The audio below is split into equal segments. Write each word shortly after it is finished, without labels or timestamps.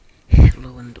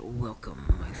Welcome,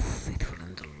 my faithful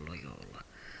and loyal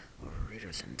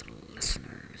readers and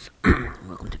listeners.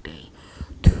 Welcome to day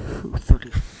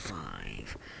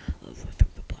 235 of Through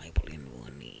the Bible in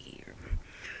 1 Year.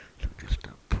 So just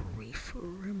a brief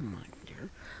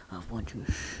reminder of what you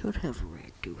should have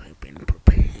read to have been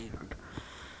prepared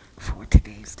for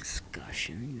today's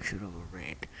discussion. You should have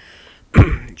read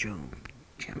Job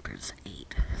chapters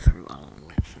 8 through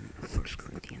 11, 1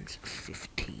 Corinthians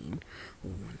 15,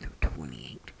 1 through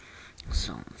 28,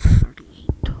 Psalm 38,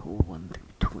 1 through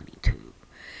 22,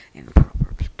 and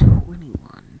Proverbs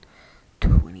 21,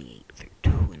 28 through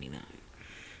 29.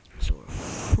 So our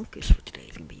focus for today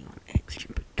is going to be on Acts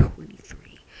chapter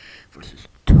 23, verses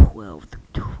 12 through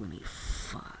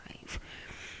 25.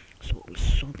 So what we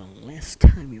saw the last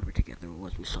time we were together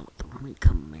was we saw that the Roman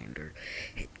commander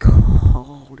had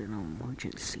called an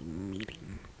emergency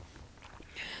meeting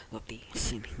of the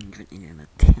Sanhedrin in an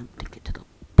attempt to get to the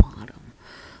bottom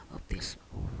of this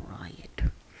riot.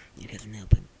 It has now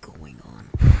been going on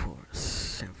for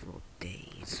several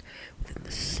days within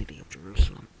the city of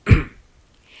Jerusalem.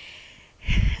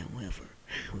 However,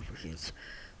 his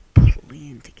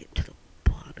plan to get to the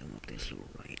bottom of this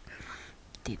riot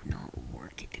did not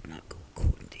work. It did not go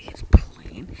according to his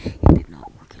plan. It did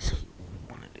not work as he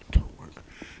wanted it to work,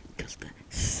 because the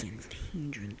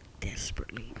Sanhedrin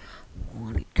desperately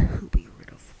wanted to be rid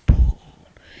of Paul.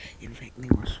 In fact, they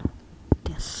were so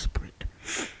desperate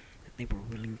that they were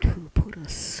willing to put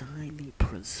aside the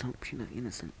presumption of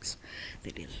innocence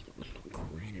that was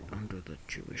granted under the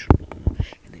Jewish law,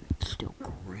 and that it's still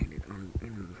granted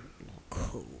in law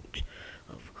codes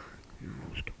of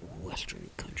most Western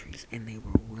countries, and they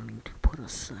were willing to put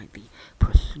aside the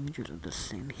procedures of the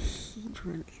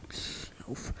Sanhedrin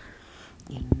itself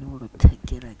in order to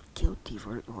get a guilty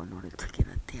verdict, or in order to get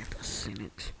a death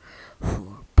sentence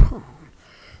for Paul.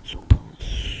 So Paul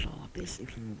saw this, and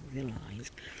he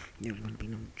realized there was going to be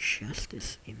no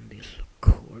justice in this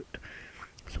court.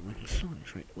 So when he saw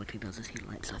this, right, what he does is he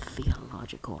lights a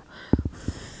theological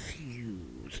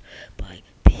fuse by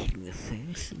pitting the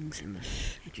Pharisees and the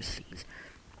Sadducees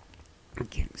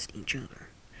against each other.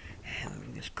 However,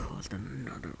 this caused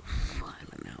another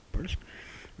violent outburst,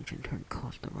 which in turn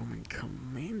caused the Roman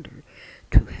commander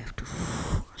to have to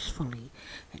forcefully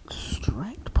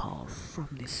extract Paul from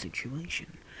this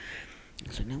situation.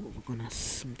 And so now what we're going to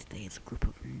see today is a group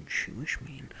of Jewish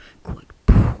men, quite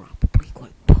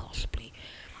possibly,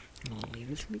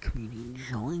 leaders in the community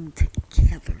joined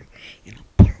together in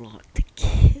a plot to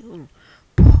kill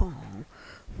Paul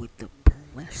with the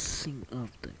blessing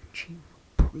of the chief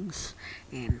priests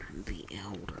and the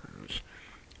elders.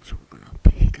 So we're going to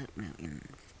pick up now in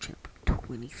chapter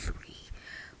 23,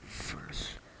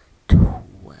 verse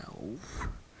 12.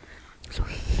 So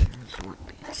here's what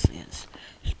it says,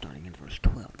 starting in verse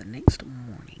 12. The next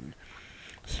morning,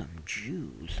 some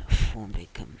Jews formed a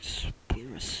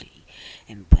conspiracy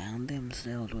and bound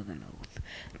themselves with an oath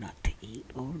not to eat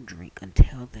or drink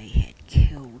until they had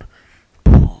killed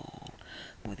Paul.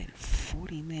 More than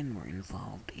 40 men were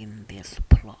involved in this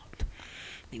plot.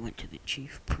 They went to the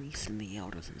chief priests and the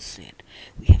elders and said,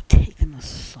 "We have taken a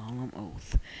solemn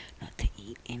oath not to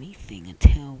eat anything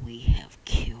until we have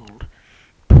killed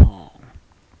Paul.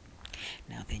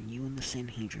 Now then, you and the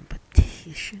Sanhedrin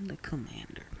petition the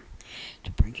commander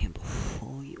to bring him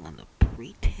before you on the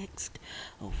pretext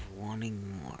of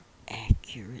wanting more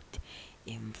accurate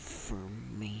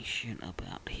information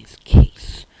about his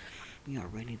case. We are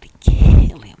ready to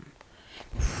kill him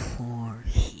before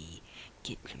he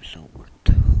gets here." So we're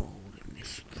told in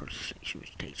this first section,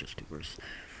 which takes us to verse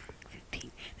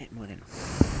 15, that more than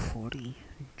 40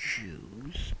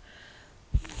 Jews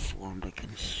formed a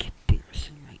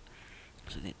conspiracy, right?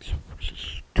 So that's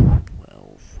verses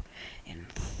 12 and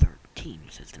 13.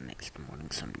 It says, the next morning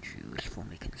some Jews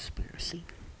formed a conspiracy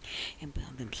and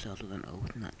bound themselves with an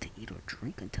oath not to eat or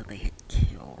drink until they had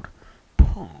killed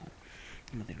Paul.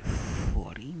 More than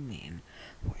 40 men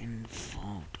were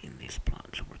involved in this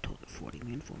plot. So we're told that 40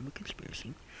 men formed a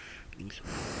conspiracy. These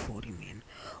 40 men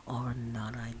are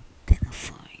not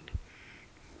identified.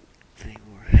 They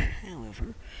were,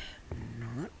 however,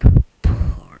 not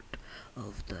part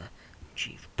of the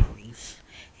chief priests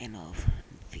and of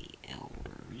the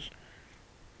elders,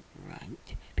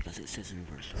 right? Because it says in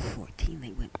verse 14,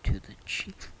 they went to the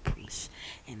chief priests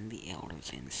and the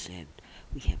elders and said,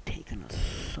 "We have taken a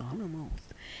solemn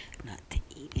oath not to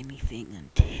eat anything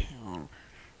until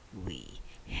we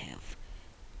have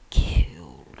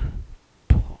killed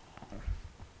Paul."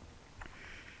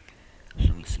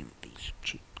 So we see that these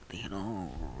chief, they had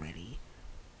already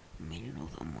made an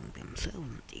oath among themselves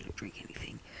not to eat or drink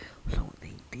anything. So what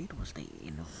they did was they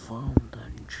involved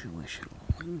the Jewish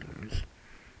leaders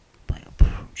by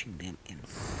approaching them and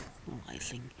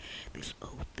formalizing this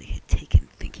oath they had taken,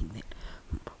 thinking that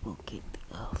we'll get the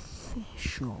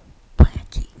official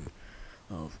backing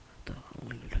of the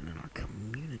leaders in our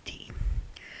community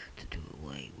to do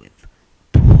away with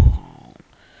Paul.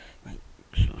 Right?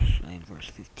 So in verse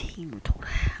 15, we're told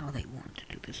how they wanted to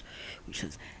do this, which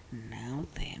says, "Now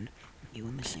then, you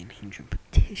and the Sanhedrin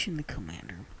petition the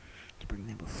commander to bring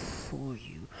them before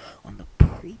you on the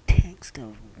pretext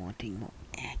of wanting more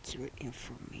accurate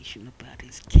information about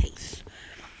his case.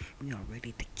 We are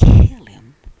ready to kill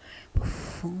him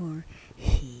before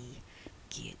he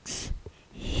gets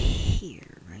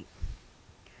here," right?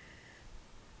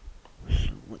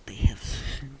 So what they have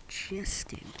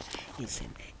suggested is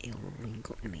an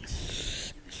illegal and a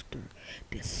sinister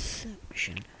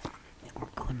deception that we're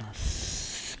gonna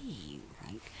see,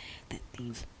 right? That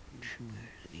these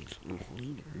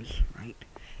leaders, right,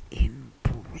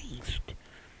 embraced.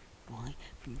 Why?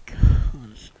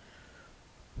 Because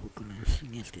we're gonna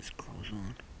see as this goes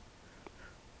on.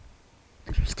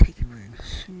 This was taken very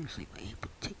seriously by a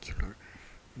particular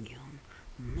young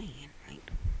man, right?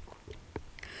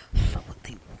 So what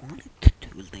they wanted to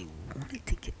do is they wanted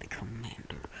to get the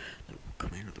commander of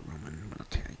the Roman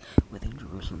military within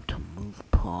Jerusalem to move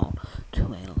Paul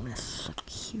to a less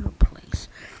secure place.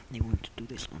 They wanted to do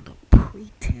this on the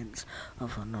pretense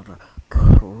of another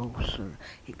closer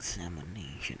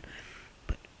examination.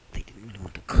 But they didn't really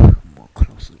want to more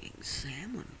closely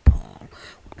examine Paul.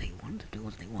 What they wanted to do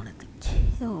was they wanted to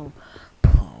kill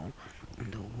Paul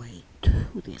on the way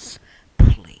to this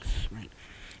place, right?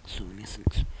 So in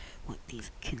essence, what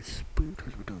these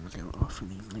conspirators were doing was they were offering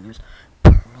these leaders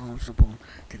plausible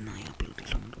deniability.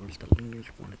 So in other words, the leaders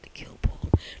wanted to kill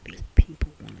Paul. These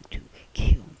people wanted to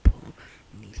kill Paul.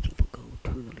 And these people go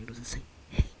to the leaders and say,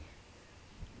 "Hey,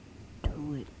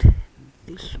 do it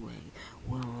this way.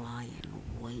 We'll lie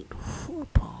in wait for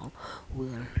Paul.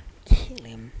 We'll kill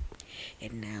him.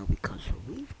 And now because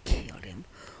we've killed him,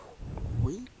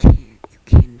 you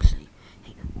can say,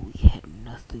 hey, we had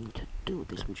nothing to do with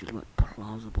this," which is what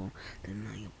plausible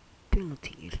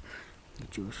deniability is. The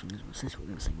Jewish leaders essentially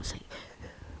what they were saying,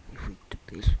 if we do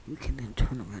this, you can then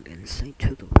turn around and say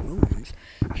to the Romans,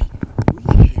 hey, we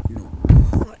had no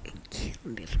part in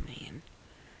killing this man,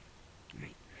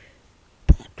 right?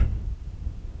 But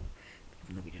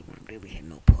even though we didn't want him dead, we had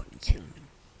no part in killing him.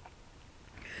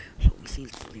 So we see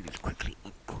the leaders quickly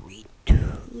agree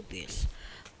to this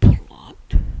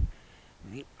plot,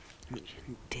 right? Which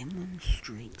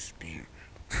demonstrates their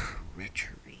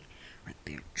treachery, right?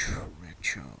 Their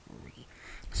treachery.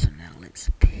 So now let's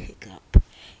pick up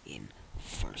in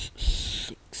verse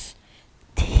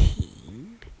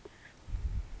 16,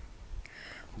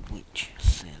 which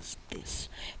says this: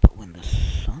 "But when the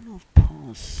son of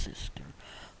Paul's sister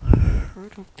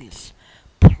heard of this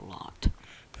plot,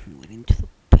 he went into the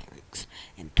barracks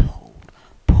and told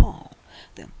Paul.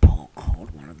 Then Paul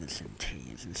called one of the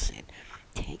centurions and said,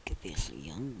 'Take this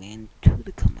young man to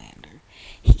the commander.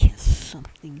 He has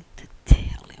something to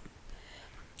tell him.'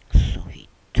 So he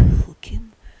took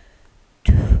him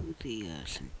to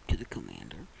the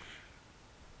commander.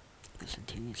 The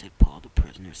centurion said, 'Paul, the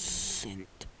prisoner,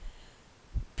 sent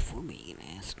for me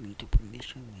and asked me to bring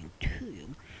this young man to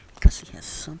you because he has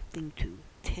something to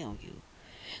tell you.'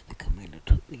 The commander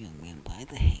took the young man by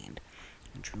the hand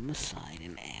and drew him aside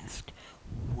and asked,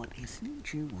 'What is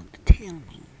it you want to tell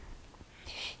me?'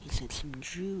 He said, 'Some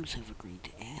Jews have agreed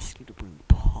to ask you to bring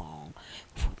Paul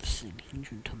before the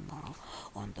Sanhedrin tomorrow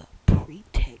on the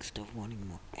pretext of wanting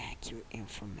more accurate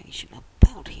information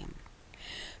about him.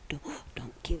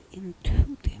 Don't give in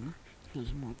to them,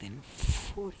 because more than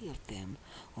 40 of them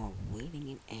are waiting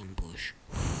in ambush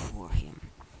for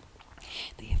him.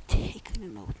 They have taken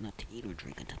an oath not to eat or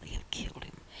drink until they have killed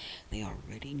him. They are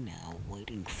ready now,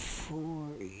 waiting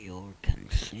for your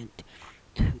consent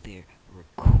to their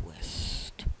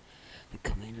request.' The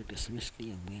commander dismissed the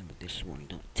young man with this warning: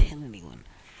 'Don't tell anyone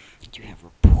that you have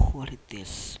reported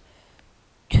this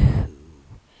to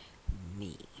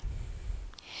me.'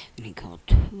 Then he called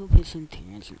 2 of his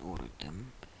centurions and ordered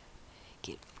them,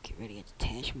 Get ready a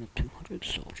detachment of 200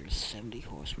 soldiers, 70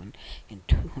 horsemen, and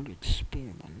 200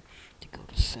 spearmen to go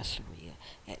to Caesarea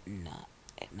at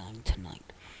 9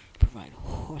 tonight. Provide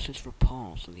horses for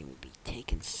Paul so they will be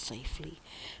taken safely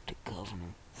to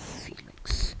Governor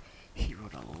Felix.' He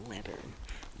wrote a letter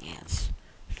as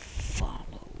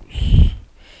follows.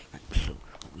 Right, so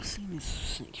what we see in this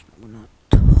section, we're not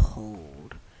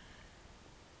told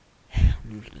how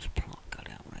news of this plot got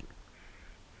out, right?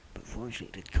 But fortunately,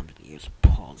 it did come to the ears of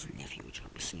Paul's nephew, which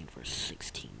we see in verse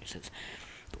 16. It says,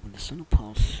 When the son of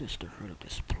Paul's sister heard of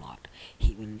this plot,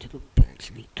 he went into the barracks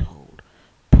and he told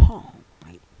Paul,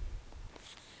 right?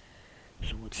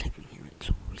 So what's happening here, right?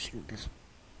 So we're seeing this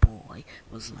boy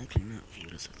was likely not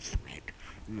viewed as a threat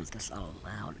and was thus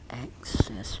allowed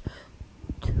access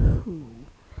to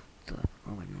the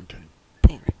Roman military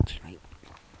barracks, right?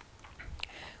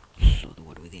 So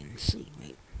what do we then see,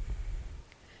 right?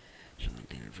 So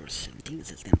then in verse 17 it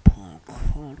says, Then Paul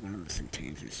called one of the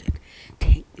centurions and said,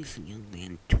 Take this young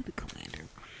man to the commander.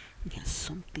 He has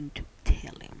something to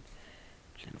tell him.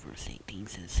 Then verse 18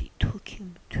 says he took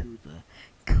him to the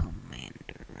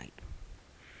commander, right?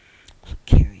 So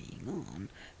carrying on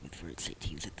with verse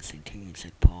 18 said the centurion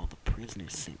said, Paul, the prisoner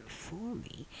sent for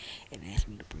me and asked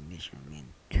me to bring this young man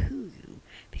to you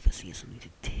because he has something to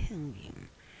tell him.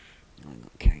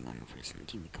 Carrying on in verse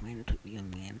 19, the commander took the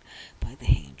young man by the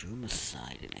hand, drew him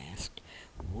aside, and asked,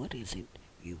 What is it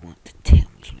you want to tell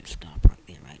me? So let's stop right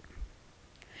there, right?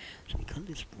 So because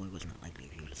this boy was not likely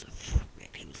viewed as a threat,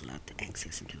 he was allowed to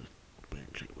access into the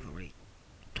barracks. We've already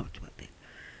talked about that.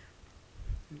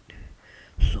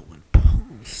 So when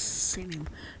Paul sent him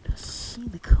to see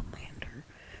the commander,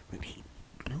 right, he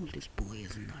knows this boy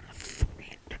is not a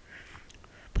threat.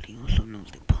 But he also knows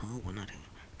that Paul will not have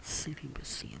sent him to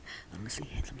see him unless he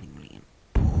had something really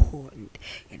important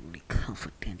and really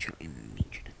confidential and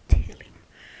needed to tell him.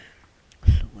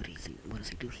 So what does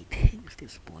he do? He takes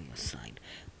this boy aside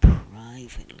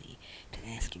privately to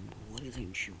ask him, What is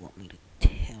it you want me to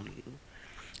tell you?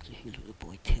 So here's what the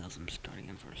boy tells him starting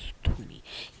in verse 20.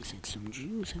 He said, Some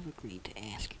Jews have agreed to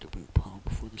ask you to bring Paul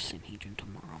before the Sanhedrin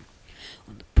tomorrow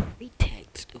on the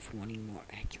pretext of wanting more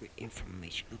accurate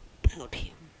information about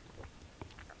him.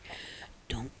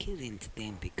 Don't give in to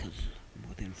them because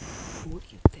more than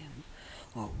 40 of them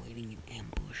are waiting in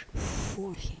ambush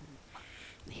for him.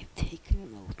 They have taken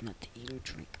an oath not to eat or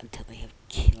drink until they have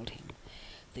killed him.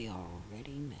 They are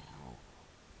ready now,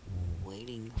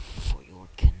 waiting for your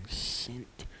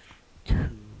consent to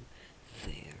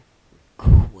their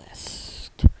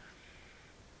request.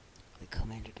 The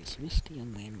commander dismissed the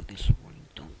young man with this warning.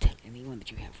 Don't tell anyone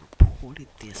that you have reported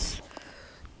this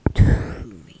to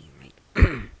me, right?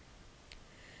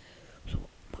 So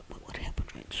what happened,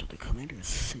 right? So the commander is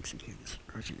sensing here this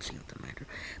urgency of the matter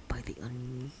by the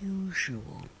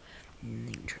unusual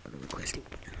nature of the request. It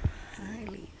would be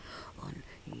highly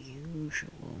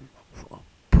unusual for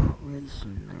a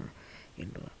prisoner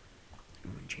in the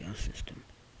jail system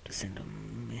to send a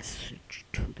message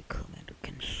to the commander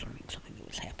concerning something that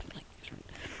was happening like this, right?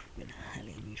 It would be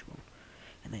highly unusual.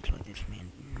 And that's why this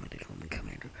man, this Roman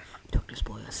commander, took this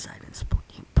boy aside and spoke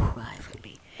to him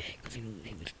privately, because he knew that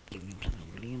he was giving him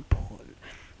something really important,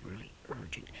 really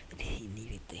urgent, that he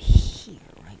needed to hear,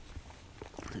 right?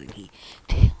 So then he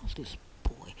tells this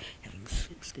boy, having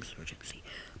sensed this urgency,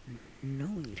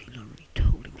 knowing that he's already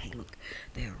told him, hey, look,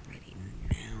 they're ready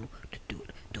now to do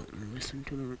it. Don't listen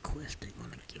to the request they're going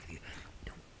to give you.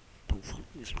 Don't follow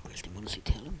this request. And what does he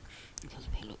tell him? He tells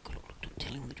him, hey, look, don't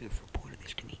tell him that you have reported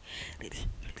this to me. Let's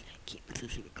keep this a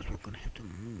secret because we're going to have to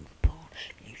move Paul.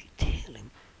 And if you tell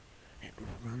him, that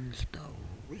runs the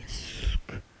risk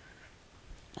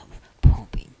of Paul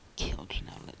being killed. So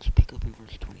now let's pick up in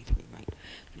verse 23, right?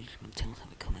 So he's going to tell us how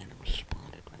the commander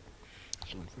responded, right?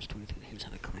 So in verse 23, here's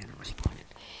how the commander responded.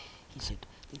 He said,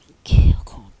 then he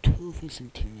called 2 of his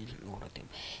centurions and ordered them,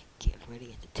 get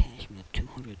ready a detachment of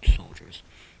 200 soldiers,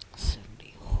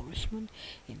 70 horsemen,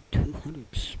 and 200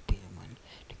 spearmen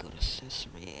to go to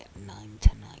Caesarea at 9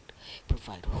 tonight.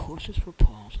 Provide horses for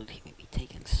Paul so that he may be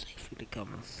taken safely to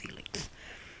Governor Felix.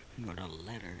 He wrote a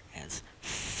letter as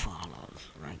follows,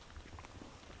 right?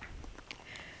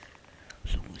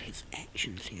 So what his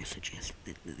actions here suggest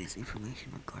that this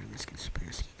information regarding this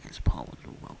conspiracy against Paul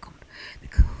was welcomed. The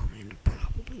commander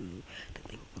probably knew that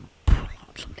they were going to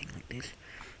plot something like this,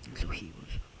 and so he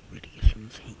was ready. As soon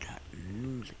as he got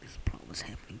news that this plot was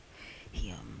happening,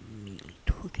 he immediately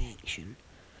took action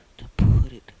to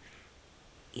put it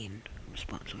in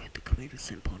response. So the commander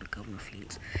sent Paul to Governor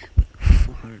Felix with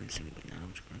 470 men. I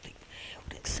was going to think, well,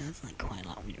 that sounds like quite a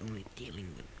lot when you're only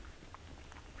dealing with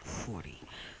 40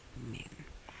 men,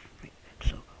 right?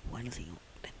 So why does he?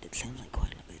 That sounds like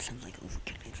quite a lot. That sounds like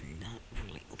overkill. It's not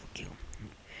really overkill,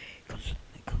 because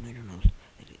the commander knows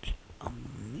that it's a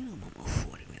minimum of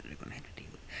 40 men they're going to have to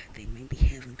deal with. They may be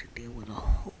having to deal with a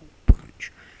whole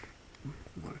bunch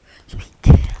more. So he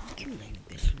calculated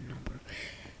this number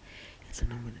as a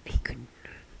number that he could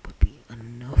would be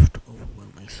enough to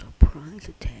overwhelm a surprise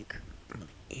attack of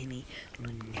any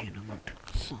legitimate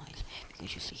size.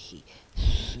 Because you see, he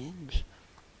sends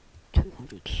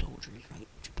 200 soldiers, right,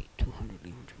 which would be 200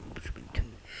 infantrymen, which have been 2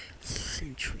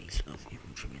 centuries of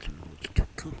infantrymen, and 2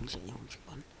 companies of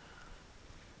infantrymen,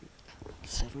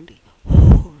 70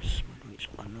 horsemen, which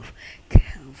is enough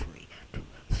cavalry to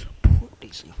support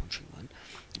these infantrymen,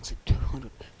 and so 200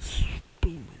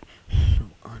 spearmen, so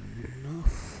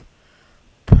enough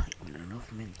pikemen,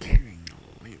 enough men carrying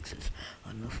lances,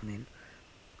 enough men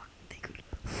they could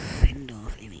fend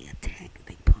off any attack that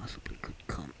they possibly could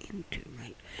come into,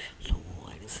 right? So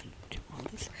why does he do all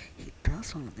this? He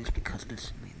does all of this because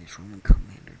this man, this Roman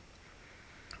commander,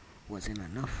 was in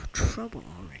enough trouble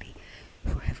already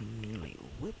for having nearly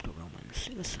whipped a Roman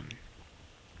citizen.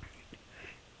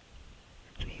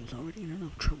 So he was already in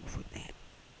enough trouble for that.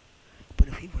 But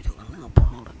if he were to allow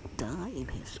Paul to die in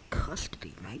his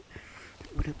custody, right,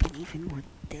 it would have been even more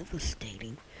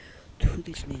devastating to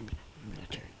this man's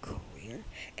military career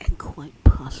and quite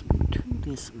possibly to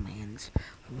this man's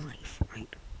life,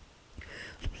 right?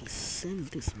 So he sends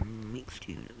this mixed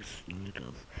unit, this unit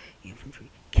of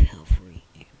infantry, cavalry,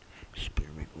 and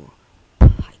spearmen or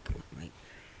pikemen, right?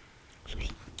 So he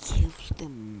gives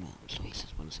them mounts. So he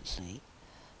says, what does it say?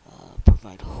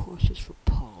 Provide horses for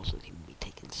Paul so that he may be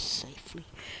taken safely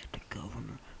to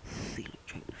Governor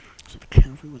Felix, right? So the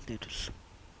cavalry was there to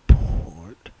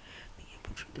support the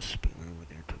infantry, the spearmen were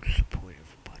there to support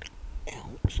everybody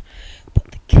else,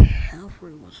 but the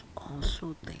cavalry was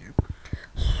also there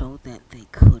so that they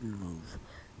could move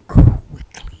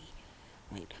quickly,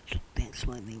 right? So that's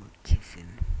why they were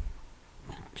given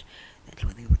mounts. That's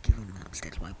why they were given mounts.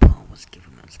 That's why Paul was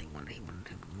given mounts. He wanted him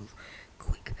to move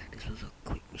quick. This was a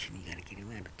quick mission. You gotta get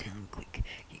him out of town quick.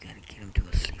 You gotta get him to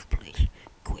a safe place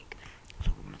quick.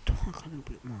 So we're gonna talk a little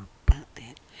bit more about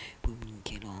that when we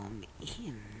get on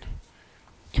in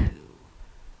to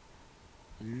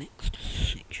the next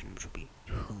section, which will be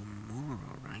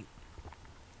tomorrow, right?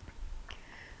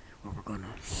 Where we're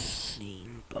gonna see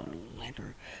the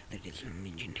letter that is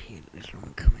mentioned here that this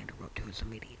Roman commander wrote to his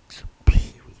immediate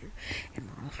superior, and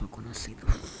we're also gonna see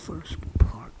the first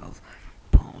part of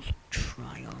Paul's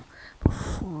trial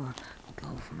before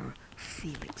Governor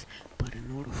Felix. But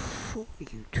in order for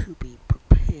you to be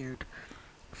prepared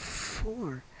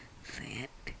for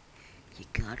that, you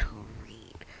gotta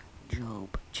read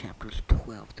Job chapters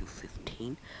 12 through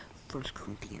 15, 1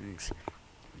 Corinthians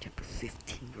chapter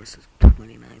 15 verses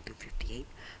 29 through 58,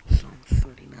 Psalm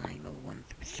 39, 1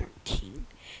 through 13,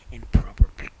 and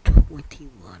Proverbs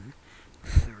 21,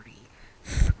 30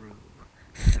 through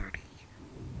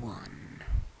 31.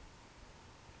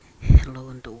 Hello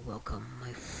and welcome,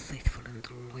 my faithful and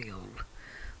loyal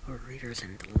readers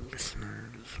and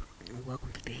listeners.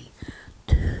 Welcome to day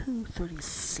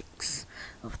 236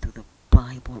 of Through the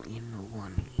Bible in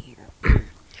 1 Year. So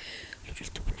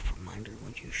just a brief reminder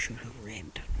what you should have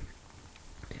read to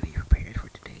be prepared for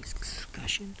today's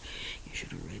discussion. You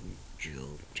should have read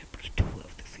Job chapters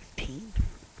 12 to 15,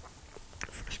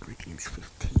 1 Corinthians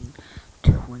 15,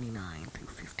 29 through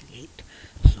 58,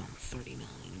 Psalm 39,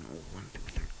 1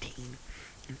 through 13,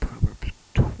 and Proverbs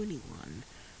 21,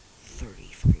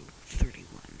 30 through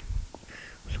 31.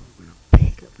 So we're going to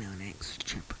pick up now in Acts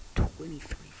chapter 23,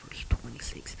 verse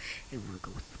 26, and we're going to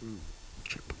go through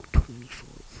chapter 24,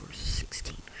 verse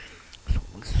 16. So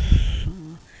we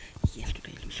saw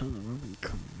yesterday, we saw the Roman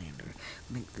commander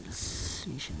make the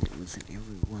decision that was in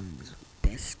everyone's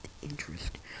best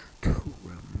interest to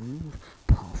remove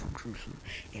Paul from Jerusalem.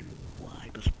 And why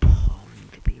does Paul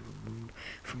need to be removed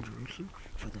from Jerusalem?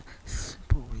 For the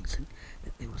simple reason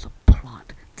that there was a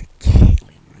plot to kill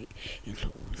him, right? And so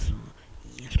what we saw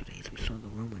yesterday is we saw the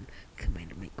Roman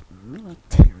commander make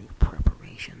military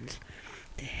preparations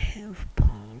to have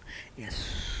Paul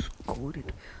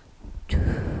escorted to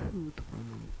the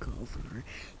Roman governor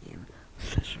in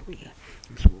Caesarea.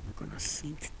 And so what we're going to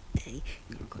see today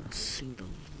is we're going to see the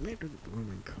letter that the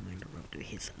Roman commander wrote to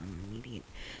his immediate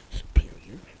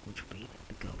superior, which will be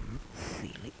the governor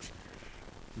Felix.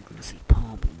 We're going to see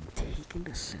Paul being taken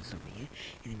to Caesarea,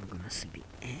 and then we're going to see the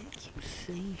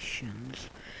accusations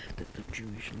that the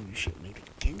Jewish leadership made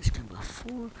against him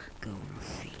before Governor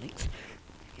Felix.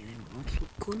 And then we're also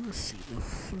going to see the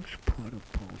first part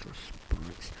of Paul's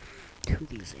response to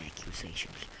these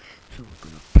accusations. So we're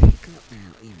going to pick up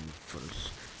now in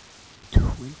verse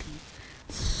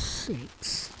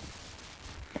 26,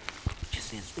 which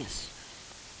says this: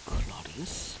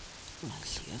 Claudius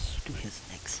Lysias, to his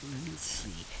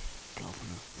excellency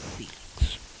Governor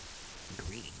Felix,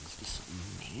 greetings. This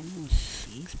man was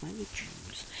seized by the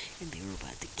Jews, and they were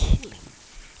about to kill him,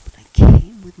 but I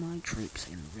came with my troops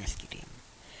and rescued him,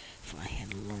 for I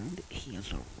had learned that he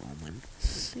is a Roman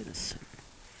citizen.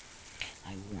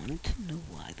 I wanted to know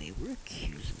why they were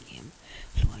accusing him,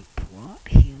 so I brought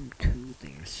him to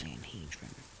their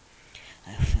Sanhedrin.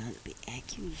 I found that the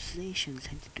accusations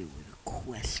had to do with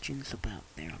questions about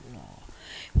their law,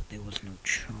 but there was no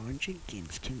charge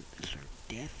against him that deserved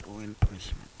death or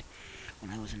imprisonment.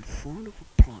 When I was informed of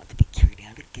a plot to be carried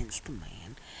out against the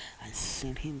man, I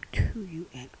sent him to you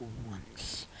at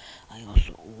once. I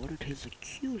also ordered his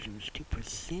accusers to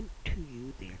present to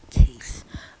you their case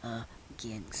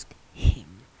against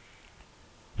him.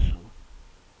 So,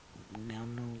 now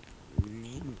know the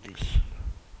name of this,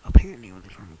 apparent name of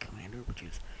this Roman commander, which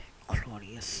is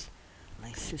Claudius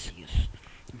Lycisius.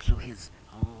 And so his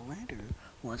letter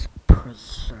was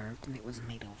preserved and it was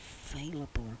made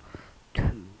available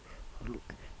to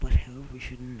look. But however, we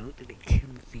should note that it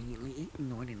conveniently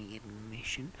ignored any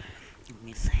admission of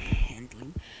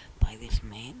mishandling by this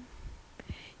man.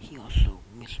 He also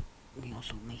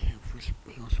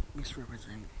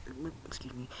misrepresented.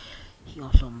 Excuse me. He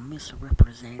also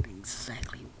misrepresented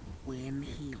exactly when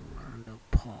he learned of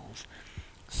Paul's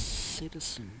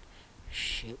citizenship.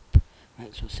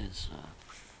 Right. So it says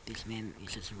this man. It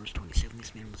says in verse 27,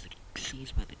 this man was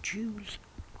seized by the Jews,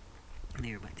 and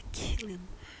they were about to kill him.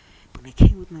 But I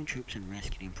came with my troops and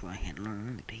rescued him, for I had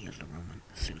learned that he is a Roman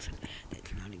citizen.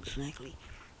 That's not exactly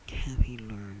how he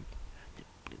learned that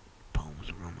Paul was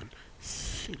a Roman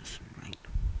citizen, right?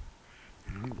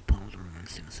 I learned that Paul was a Roman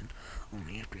citizen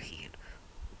only after he had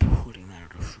put him out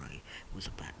of the fray, was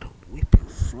about to whip and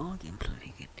flog him so that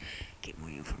he could get more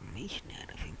information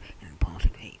out of him. And then Paul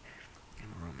said, hey,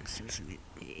 I'm a Roman citizen.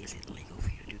 Is it legal for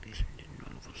you to do this? And then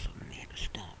all of a sudden they had to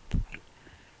stop, right?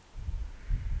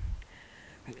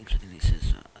 Right, and so then it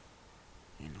says,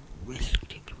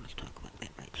 rescued him. So let's talk about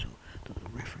that, right? So the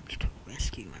reference to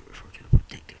rescue might refer to the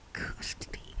protective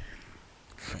custody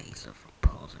phase of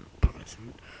Paul's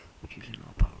imprisonment, which is in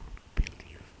all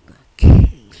probability the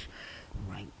case,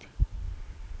 right?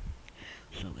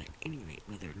 So at any rate,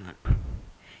 whether or not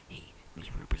he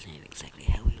misrepresented exactly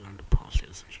how he learned of Paul's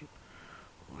citizenship,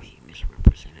 or he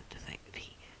misrepresented the fact that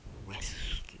he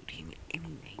rescued him, at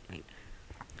any rate, right?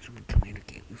 So the commander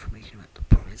gave information about the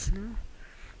prisoner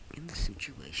in the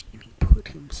situation, and he put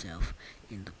himself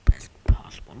in the best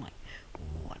possible light.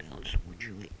 What else would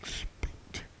you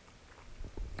expect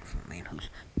from a man whose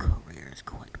career is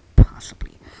quite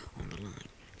possibly on the line?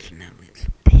 So now let's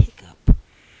pick up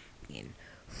in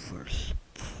verse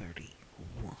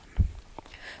 31,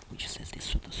 which says this.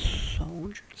 So the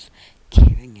soldiers,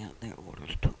 carrying out their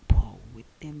orders, took Paul with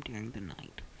them during the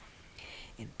night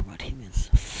and brought him as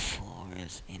far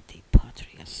as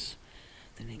Antipatris.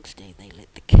 The next day they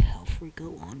let the cavalry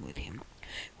go on with him,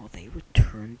 while they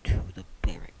returned to the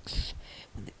barracks.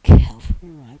 When the cavalry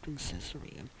arrived in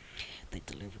Caesarea, they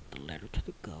delivered the letter to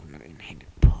the governor and handed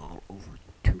Paul over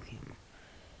to him.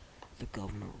 The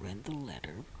governor read the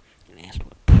letter and asked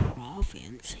what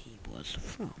province he was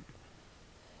from.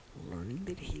 Learning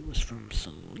that he was from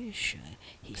Cilicia,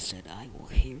 he said, I will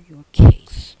hear your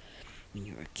case when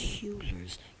your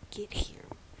accusers get here.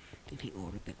 Then he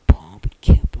ordered that Paul be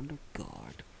kept under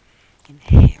guard in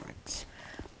Herod's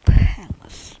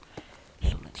palace.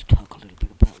 So let's talk a little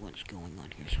bit about what's going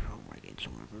on here. So right in.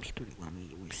 So in verse 31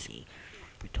 we see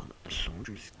we're told that the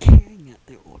soldiers, carrying out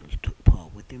their orders, took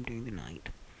Paul with them during the night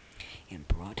and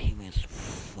brought him as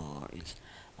far as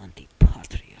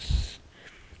Antipatris.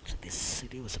 So this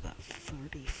city was about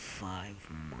 35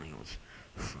 miles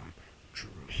from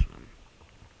Jerusalem.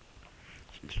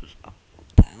 So this was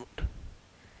about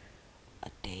a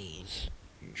day's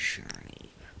journey,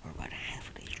 or about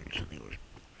half a day's journey. So they were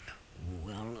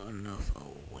well enough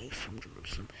away from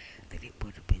Jerusalem that it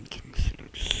would have been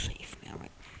considered safe now,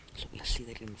 right? So we see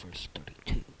that in verse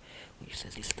 32, which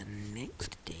says this: the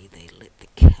next day they let the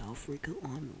cavalry go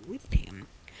on with him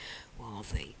while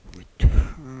they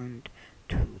returned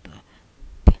to the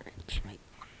barracks, right?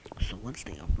 So once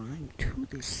they arrived to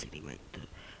this city, right, the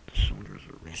soldiers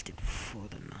arrested for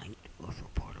the night or for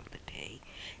part of the day,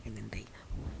 and then they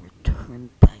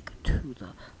returned back to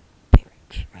the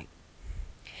barracks, right?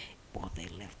 While they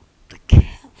left the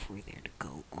cavalry there to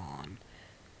go on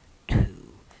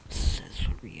to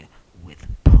Caesarea with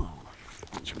Paul,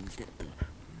 which means that the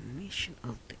mission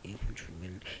of the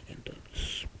infantrymen and the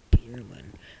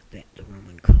spearmen that the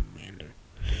Roman commander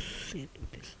sent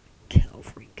with this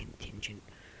cavalry contingent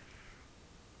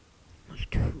was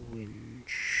to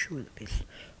ensure that this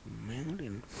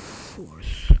mountain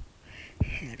force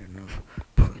had enough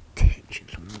protection.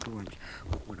 So in other words,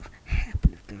 what would have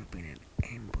happened if there had been an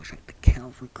ambush? Like the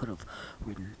cavalry could have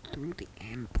ridden through the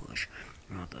ambush,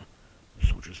 while the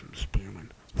soldiers and the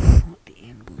spearmen fought the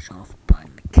ambush off,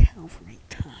 buying the cavalry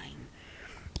time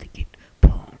to get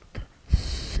Paul to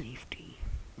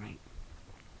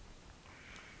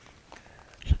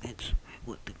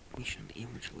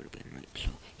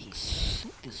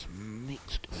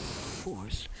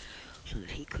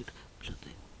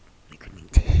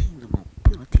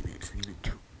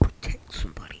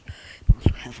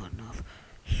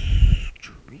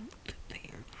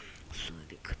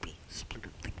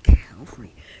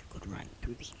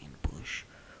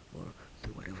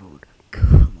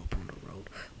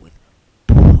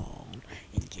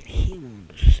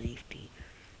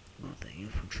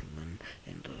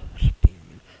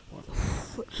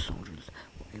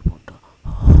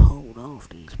of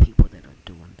these people that are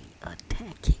doing the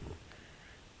attacking.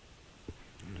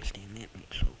 Understand that,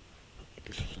 right? So, okay,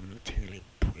 this is a militarily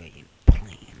brilliant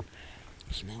plan.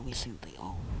 So now we see they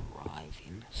all arrive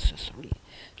in Caesarea.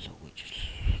 So which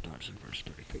starts in verse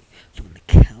 33. So when the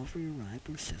cavalry arrived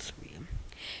in Caesarea,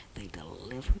 they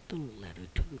delivered the letter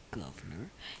to the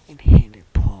governor and handed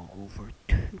Paul over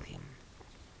to him.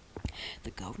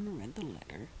 The governor read the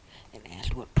letter and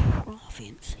asked what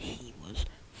province he was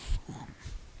from.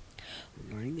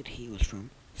 Learning that he was from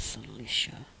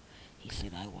Cilicia, he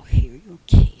said, I will hear your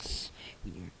case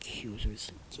when your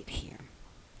accusers get here.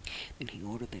 Then he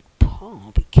ordered that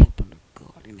Paul be kept under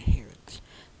guard in Herod's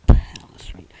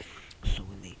palace, right? So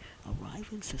when they arrive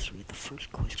in Caesarea, the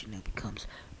first question now becomes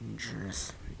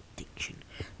jurisdiction.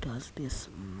 Does this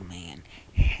man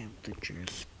have the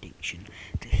jurisdiction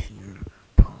to hear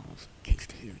Paul's case,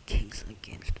 to hear the case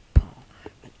against Paul?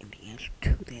 Right? And the answer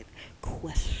to that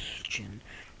question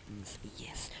is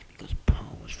yes, because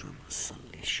Paul was from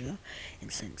Cilicia,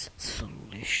 and since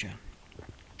Cilicia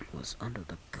was under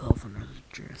the governor's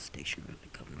jurisdiction, or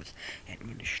the governor's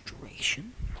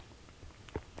administration,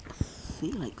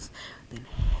 Felix then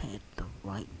had the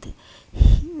right to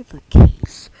hear the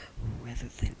case rather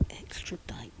than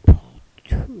extradite Paul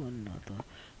to another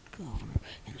governor,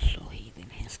 and so he then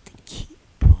has to keep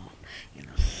Paul in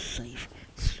a safe,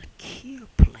 secure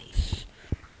place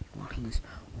while he's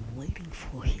waiting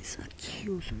for his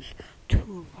accusers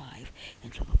to arrive,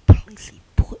 and so the place he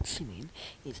puts him in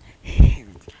is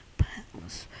Herod's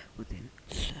palace within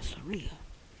Caesarea.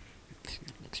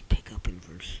 Let's pick up in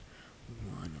verse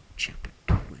 1 of chapter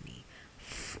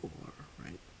 24,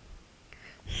 right?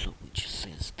 So which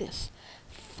says this: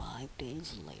 5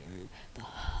 days later, the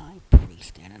high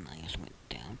priest Ananias went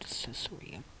down to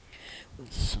Caesarea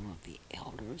with some of the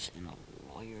elders and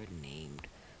a lawyer named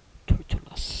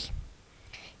Tertullus,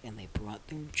 and they brought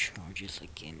their charges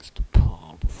against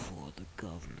Paul before the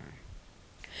governor.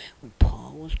 When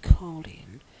Paul was called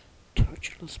in,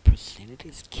 Tertullus presented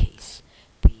his case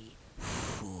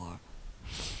before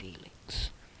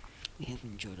Felix. We have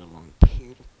enjoyed a long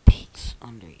period of peace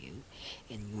under you,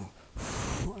 and your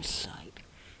foresight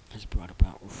has brought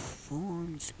about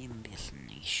reforms in this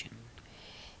nation,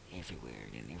 everywhere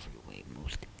and in every way.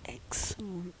 Most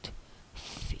excellent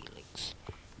Felix,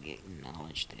 we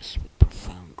acknowledge this with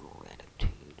profound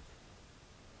gratitude.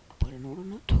 But in order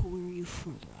not to weary you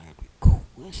further, I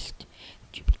request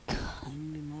that you be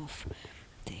kind enough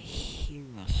to hear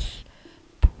us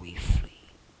briefly,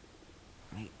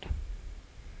 right?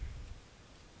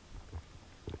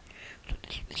 So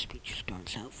this speech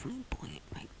starts out flamboyant,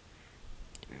 right?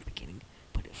 At the very beginning,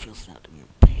 but it feels out to be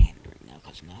pandering now,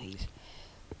 because now he's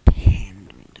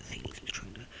pandering to Felix. He's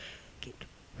trying to get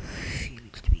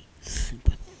Felix to be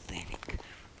sympathetic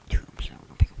to him. So we're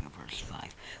going to pick up in verse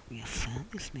 5. We have found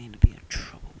this man to be a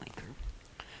troublemaker,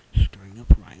 stirring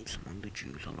up riots among the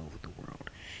Jews all over the world.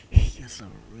 He is a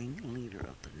ringleader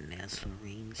of the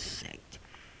Nazarene sect,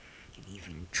 and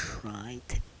even tried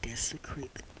to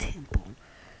desecrate the temple,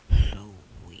 so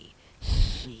we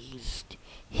seized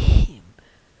him.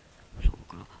 So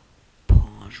we're going to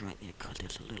pause right there, because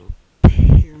there's a little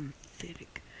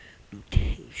parenthetic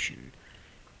notation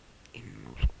in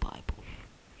most Bibles,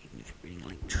 even if you're reading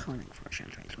electronic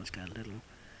versions, right? So it's got a little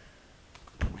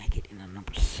bracket and a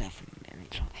number 7 there,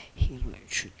 right? So here's where it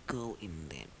should go in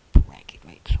that bracket,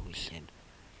 right? So we said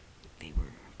they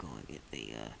were going at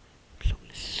so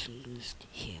we seized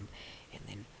him, and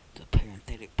then the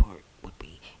parenthetic part would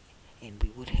be, and we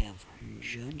would have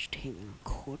judged him in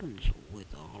accordance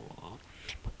with our law,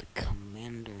 but the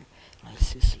commander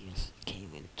Lysias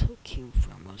came and took him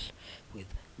from us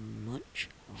with much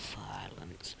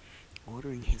violence,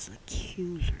 ordering his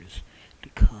accusers to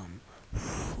come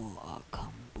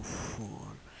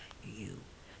before you.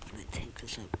 And that takes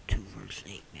us up to verse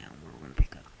 8 now, where we're going to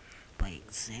pick up. By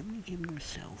examining him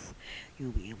yourself,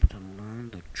 you'll be able to learn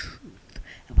the truth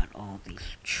about all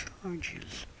these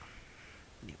charges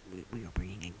that we are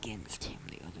bringing against him.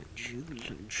 The other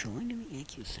Jews joined in the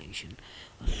accusation,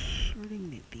 asserting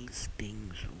that these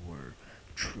things were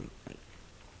true, right?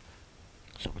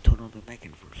 So we're told all the way back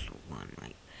in verse 1,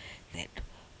 right, that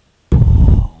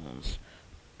Paul's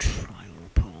trial,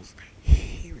 Paul's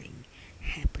hearing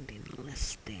happened in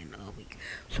less than a week.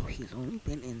 So he's only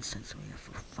been in Caesarea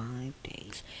for 5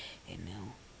 days, and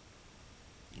now,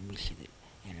 and we see that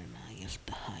Ananias,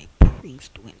 the high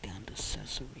priest, went down to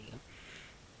Caesarea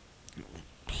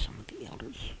with some of the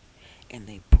elders, and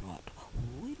they brought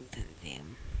with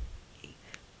them a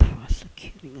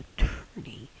prosecuting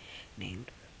attorney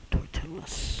named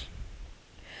Tertullus.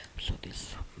 So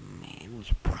this man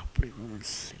was a properly Roman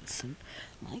citizen,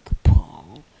 like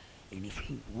Paul, And if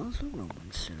he was a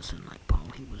Roman citizen like Paul,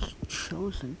 he was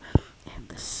chosen to have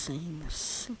the same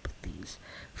sympathies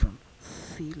from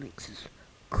Felix's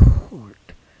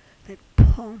court that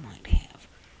Paul might have.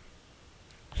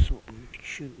 So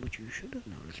what you should have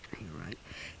noticed here, right,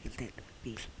 is that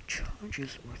these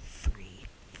charges were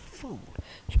threefold.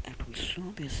 So after we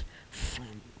saw this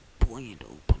flamboyant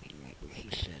opening, right, where he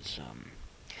says,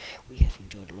 we have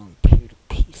enjoyed a long period of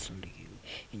peace under you,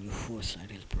 and your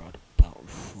foresight has brought about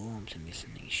reforms in this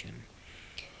nation.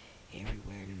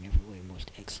 Everywhere and in every way,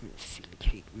 most excellent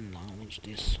Felix, we acknowledge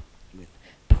this with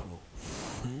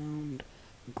profound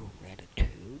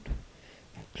gratitude.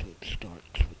 Right, so it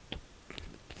starts with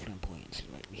flamboyancy,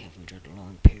 right? We have enjoyed a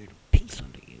long period of peace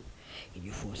under you, and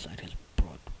your foresight has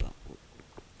brought about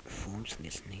reforms in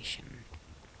this nation.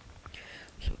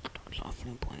 So it starts off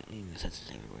flamboyantly, and it says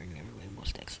everywhere and every way,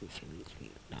 most excellent Felix,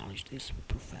 we acknowledge this with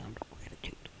profound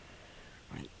gratitude,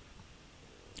 right?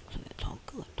 So that's all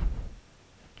good.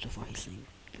 So far he's saying,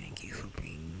 thank you for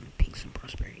bringing peace and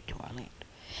prosperity to our land.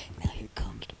 Now here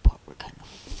comes the part where it kind of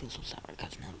fizzles out,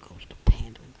 because now it goes to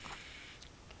pandering.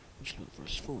 Which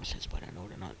verse 4 says, but in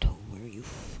order not to weary you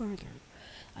further,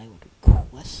 I would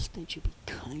request that you be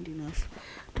kind enough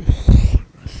to hear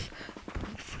us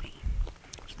briefly.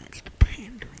 So that's the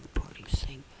pandering part. He's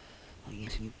saying, oh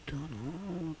yes, you've done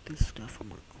all of this stuff, and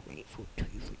we're grateful to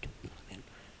you for doing that.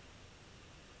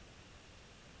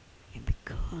 And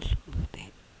because of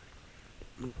that,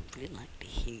 we would really like to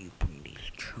hear you bring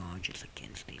these charges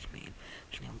against these men.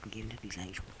 So now we can get into these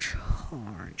actual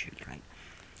charges, right?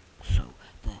 So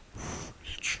the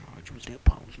first charge was that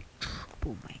Paul was a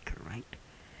troublemaker, right?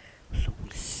 So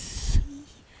we see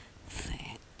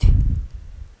that,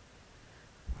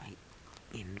 right?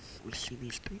 And we see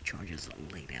these three charges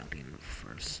laid out in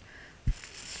verse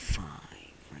 5,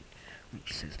 right?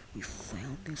 Which says, we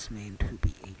found this man to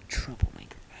be a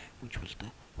troublemaker, which was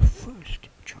the first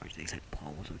charge. They said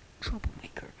Paul was a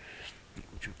troublemaker,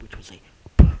 which was a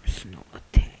personal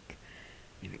attack.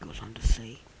 And it goes on to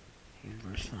say, in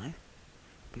verse 5,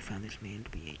 we found this man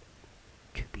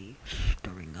to be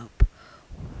stirring up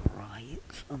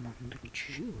riots among the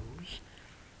Jews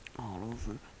all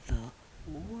over the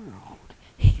world.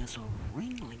 He is a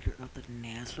ringleader of the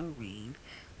Nazarene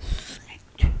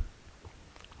sect.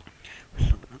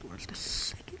 So in other words, the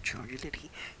second charge is that he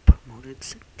promoted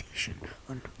sedition.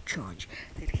 Another charge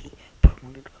that he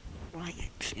promoted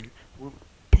riots and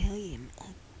rebellion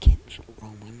against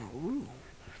Roman rule,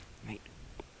 right?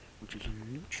 Which is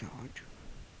a new charge,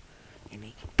 and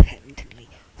a patently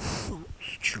false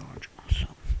charge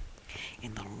also.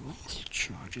 And the last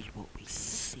charge is what we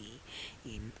see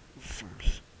in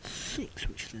verse 6,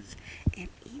 which says, and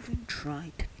even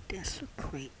tried to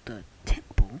desecrate the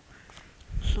temple,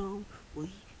 so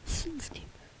we seized him.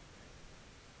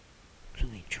 So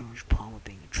they charged Paul with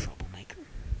being a troublemaker,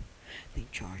 they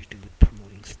charged him with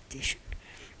promoting sedition,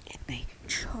 and they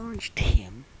charged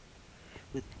him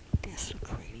with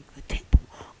desecrating the temple,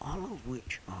 all of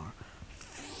which are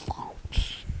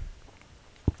false.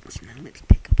 So now let's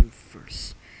pick up in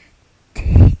verse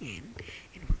 10, and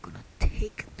we're going to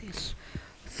take this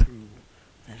through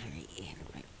the very end,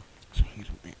 right? So here's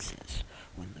what that says.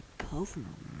 When the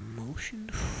governor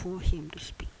motioned for him to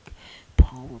speak,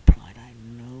 Paul replied, I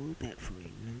know that for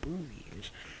a number of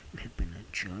years I have been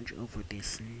a judge over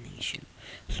this nation,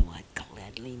 so I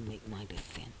gladly make my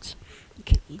defense. You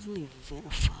can easily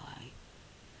verify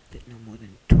that no more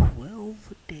than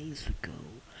 12 days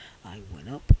ago I went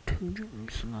up to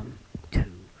Jerusalem to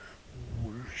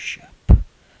worship.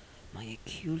 My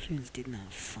accusers did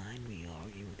not find me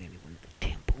arguing with anyone at the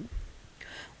temple,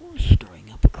 or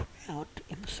stirring up a crowd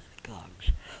in the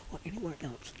synagogues, or anywhere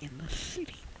else in the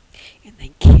city, and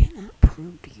they cannot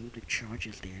prove to you the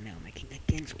charges they are now making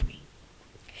against me.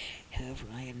 However,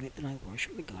 I admit that I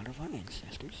worship the God of our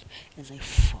ancestors as a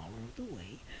follower of the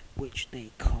way, which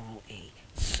they call a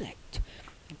sect,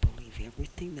 and believe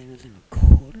everything that is in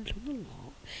accordance with the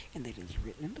law and that is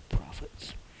written in the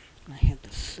prophets. And I have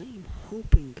the same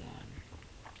hope in God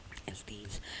as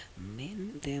these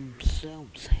men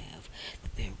themselves have,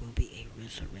 that there will be a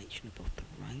resurrection of both the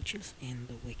righteous and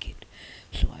the wicked.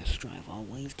 So I strive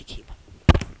always to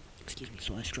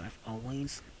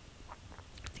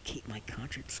keep my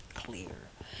conscience clear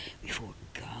before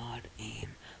God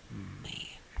and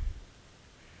man.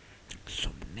 So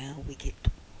now we get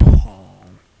to Paul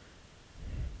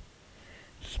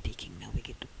speaking. Now we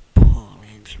get to Paul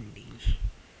answering these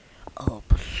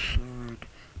absurd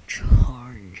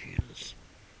charges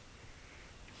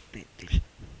that this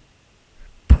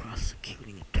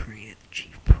prosecuting attorney that the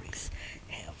chief priests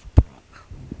have brought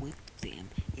with them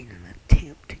in an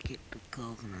attempt to get the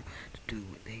governor to do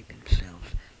what they themselves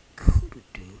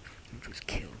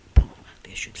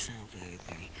very,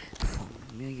 very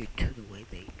familiar to the way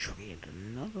they treated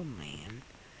another man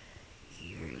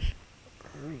years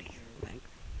earlier, right?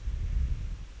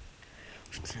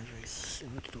 Which sounds very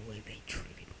similar to the way they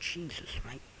treated Jesus,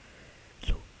 right?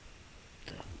 So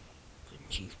the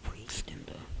chief priest and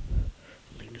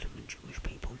the leaders of the Jewish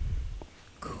people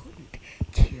couldn't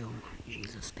kill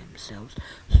Jesus themselves,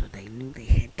 so they knew they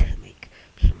had to make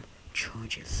some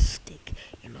charges stick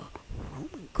in a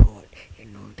Roman court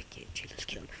in order to get Jesus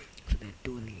killed. So they're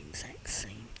doing the exact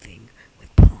same thing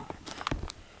with Paul.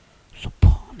 So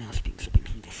Paul now speaks up and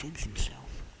he defends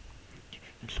himself.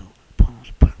 And so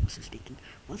Paul's purpose in speaking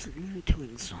wasn't really to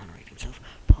exonerate himself.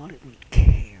 Paul didn't really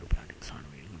care about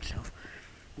exonerating himself.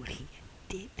 What he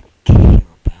did care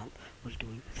about was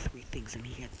doing three things, and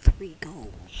he had three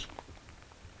goals.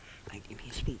 Right, in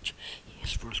his speech,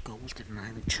 his first goal was to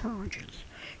deny the charges.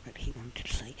 Right, he wanted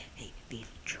to say, hey, these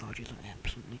charges are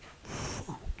absolutely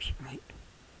false. Right.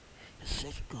 The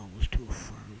second goal was to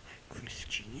affirm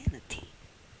Christianity,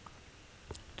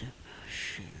 to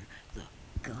share the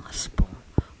gospel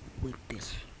with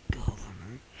this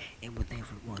governor and with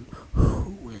everyone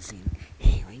who was in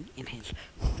hearing. And his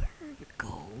third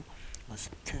goal was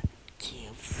to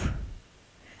give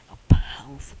a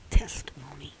powerful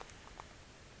testimony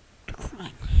to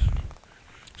Christ.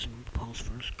 So Paul's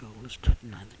first goal is to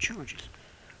deny the charges,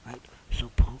 right?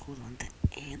 So Paul goes on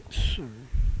to answer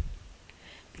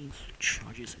these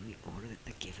charges in the order that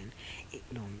they're given,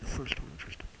 ignoring the first one, which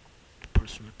was the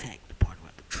personal attack, the part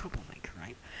about the troublemaker,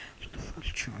 right? So the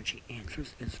first charge he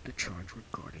answers is the charge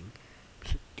regarding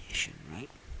sedition, right?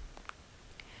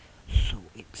 So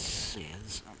it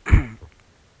says in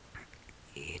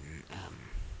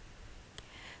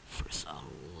verse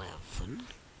 11,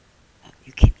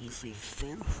 you can easily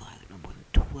verify that no more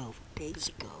than 12 days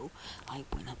ago I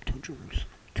went up to Jerusalem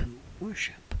to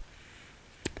worship.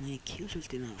 My accusers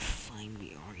did not find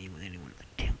me arguing with anyone at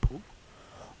the temple,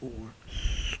 or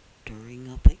stirring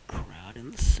up a crowd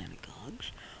in the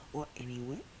synagogues, or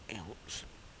anywhere else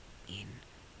in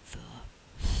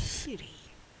the city.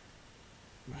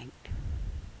 Right?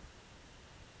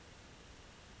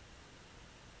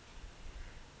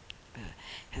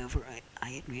 However, I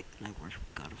admit that I worship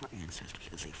God of our ancestors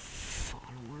as a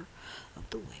follower of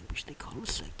the way which they call a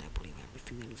sect. I believe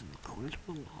everything that is in accordance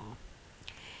with the law,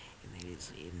 and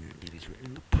that is written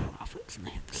in the prophets, and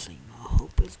I have the same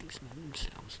hope as these men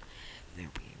themselves. There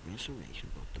will be a resurrection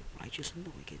of both the righteous and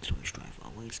the wicked, so I strive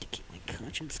always to keep my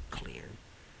conscience clear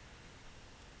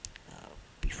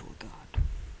before God.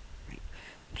 Right?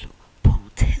 So Paul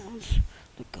tells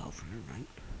the governor, right,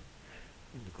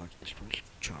 in regard to this first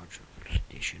charge of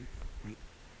sedition, right,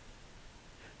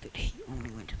 that he only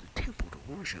went to the temple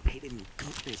to worship. He didn't go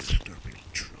there to stir up any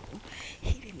trouble.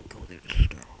 He didn't go there to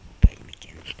stir up rebellion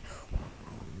against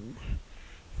Rome.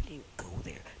 He didn't go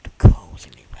there to cause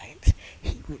any riots.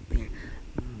 He went there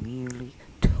merely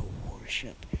to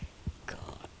worship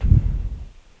God.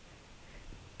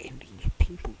 And these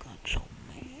people got so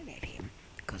mad at him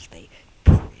because they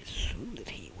presumed that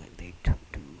he went there to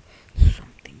do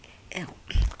something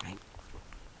else, right?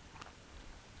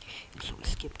 And so we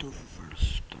skipped over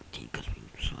verse 13 because we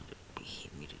saw that we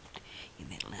hit me in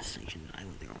that last section that I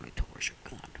went there only to worship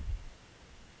God.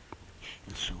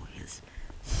 And so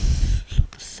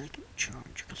the second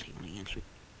charge, because he only answered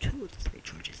 2 of the 3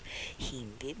 charges, he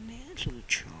didn't answer the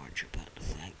charge about the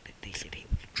fact that they said he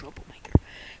was a troublemaker,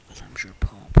 because I'm sure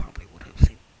Paul probably would have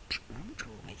said, I'm a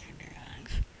troublemaker in their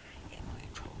eyes. Am I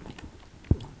a troublemaker?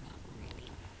 No, not really.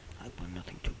 I've done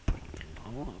nothing to break the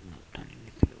law. I've not done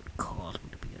anything that would cause me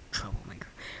to be a troublemaker.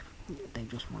 They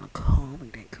just want to call me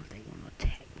that because they want to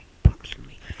attack me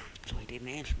personally. So he didn't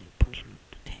answer the personal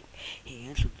attack. He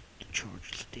answered the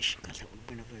charge of sedition because that would have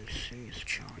been a very serious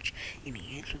charge. And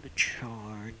he answered the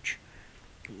charge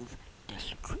of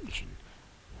desecration,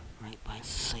 right, by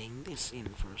saying this in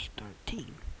verse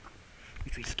 13,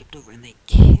 which we skipped over. And they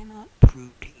cannot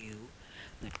prove to you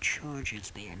the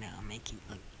charges they are now making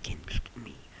against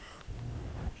me.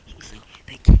 He's saying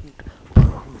they can't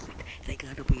prove it. They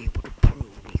gotta be able to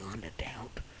prove beyond a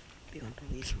doubt, beyond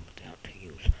a reasonable doubt, to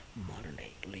use modern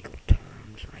day legal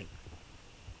terms, right?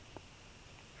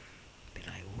 That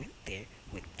I went there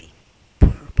with the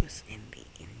purpose and the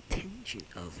intention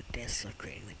of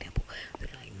desecrating the temple, that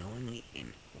I knowingly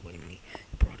and willingly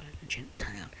brought a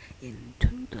Gentile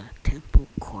into the temple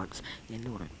courts in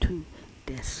order to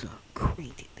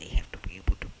desecrate it. They have to be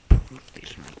able to prove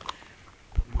this, right?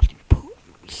 But most important,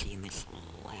 what we see in this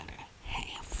latter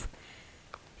half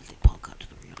is that Paul got to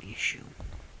the real issue,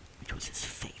 which was his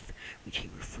faith, which he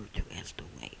referred to as the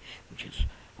way, which is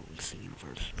what we see in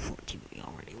verse 14 that we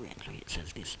already read. So it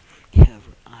says this: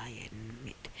 however, I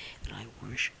admit that I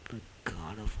worship the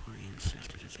God of our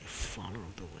ancestors as they follow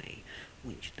the way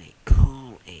which they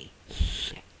call a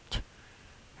sect.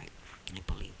 Right? They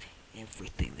believe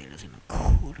everything that is in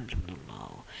accordance with the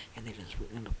law and that is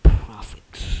written in the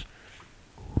prophets.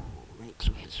 Right?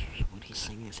 So what he's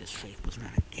saying is his faith was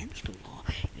not against the law,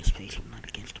 and his faith was not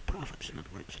against the prophets. In other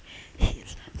words,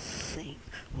 his faith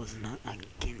was not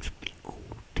against the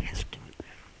Old Testament.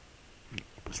 It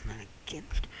was not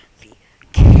against the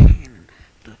canon,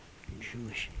 the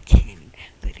Jewish canon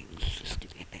that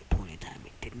existed at that point in time.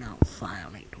 It did not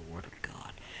violate the Word of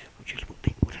God, which is what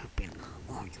they would have been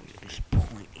arguing at this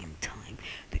point in time,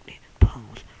 that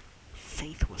Paul's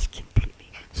faith was completely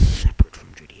separate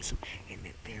from Judaism, and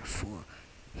that therefore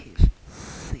his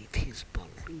faith, his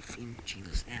belief in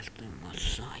Jesus as the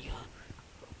Messiah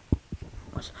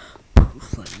was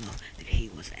proof enough that he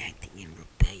was acting in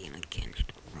rebellion against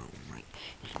Rome, right?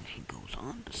 And so he goes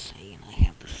on to say, and I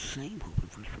have the same hope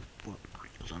in verse 4,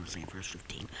 goes on to say in verse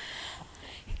 15,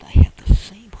 and I have the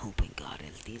same hope in God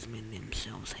as these men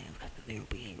themselves have, that there will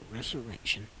be a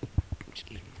resurrection,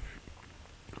 excuse me,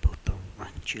 both the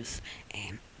righteous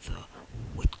and the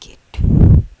wicked.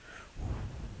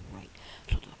 Right?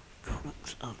 So the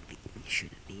crux of the issue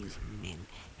that these men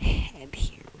had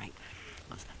here, right,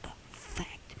 was the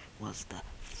fact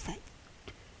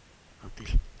of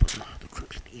this, the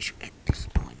crux of the issue at this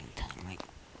point in time, right,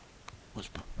 was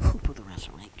the hope of the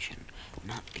resurrection,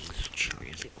 not these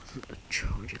charges. It wasn't the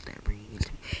charges that were bringing against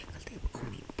him, because they were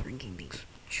only bringing these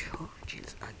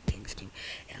charges against him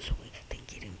as a way to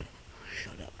get him to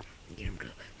shut up, and get him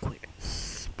to quit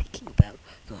speaking about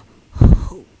the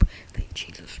hope that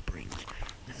Jesus brings.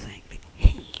 The fact that,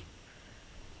 hey,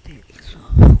 there is a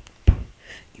hope.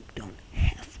 You don't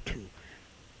have to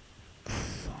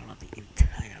follow the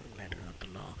entire letter of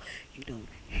the law. You don't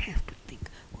have to think,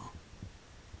 well,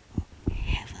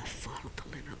 have I followed the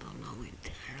letter of the law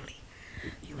entirely?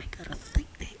 You ain't gotta think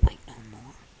that way no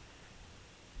more.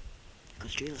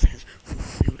 Because Jesus has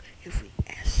fulfilled every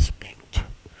aspect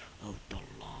of the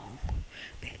law.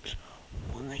 That's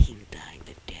why he died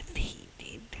the death he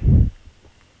did.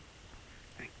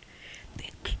 Right?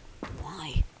 That's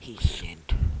why he said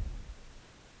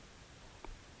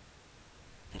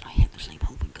that I have the same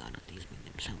hope in God that these men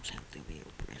themselves have. There'll be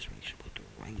a resurrection with the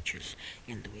righteous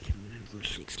and the wicked. In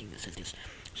verse 16 it says this,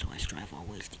 so I strive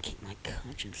always to keep my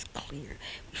conscience clear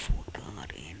before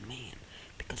God and man,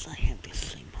 because I have this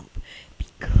same hope,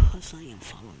 because I am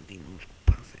following the most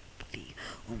perfect, the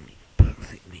only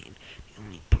perfect man, the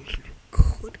only person who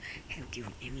could have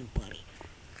given anybody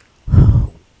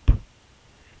hope.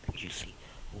 You see,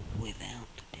 without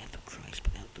the death of Christ,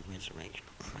 without the resurrection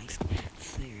of Christ,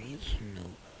 there is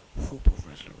no hope of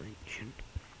resurrection.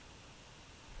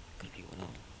 Because we will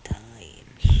all die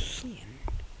in sin.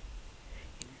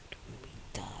 And when we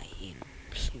die in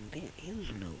sin, there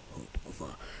is no hope of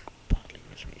a bodily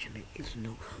resurrection. There is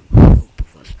no hope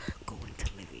of us going to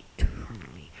live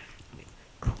eternally with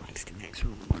Christ. And that's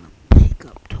what we're going to pick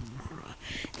up tomorrow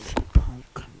as Paul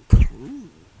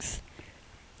concludes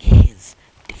his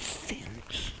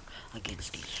defense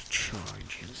against these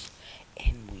charges,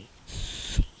 and we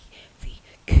see the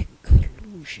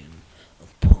conclusion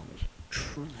of Paul's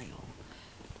trial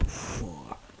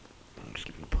before,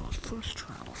 Paul's first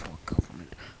trial before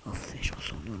government officials.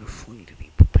 So in order for you to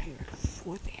be prepared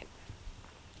for that,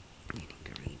 you need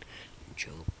to read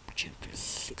Job chapters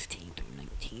 16 through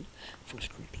 19, 1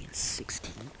 Corinthians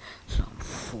 16, Psalm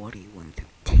 41 through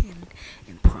 10,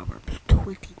 and Proverbs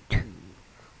 22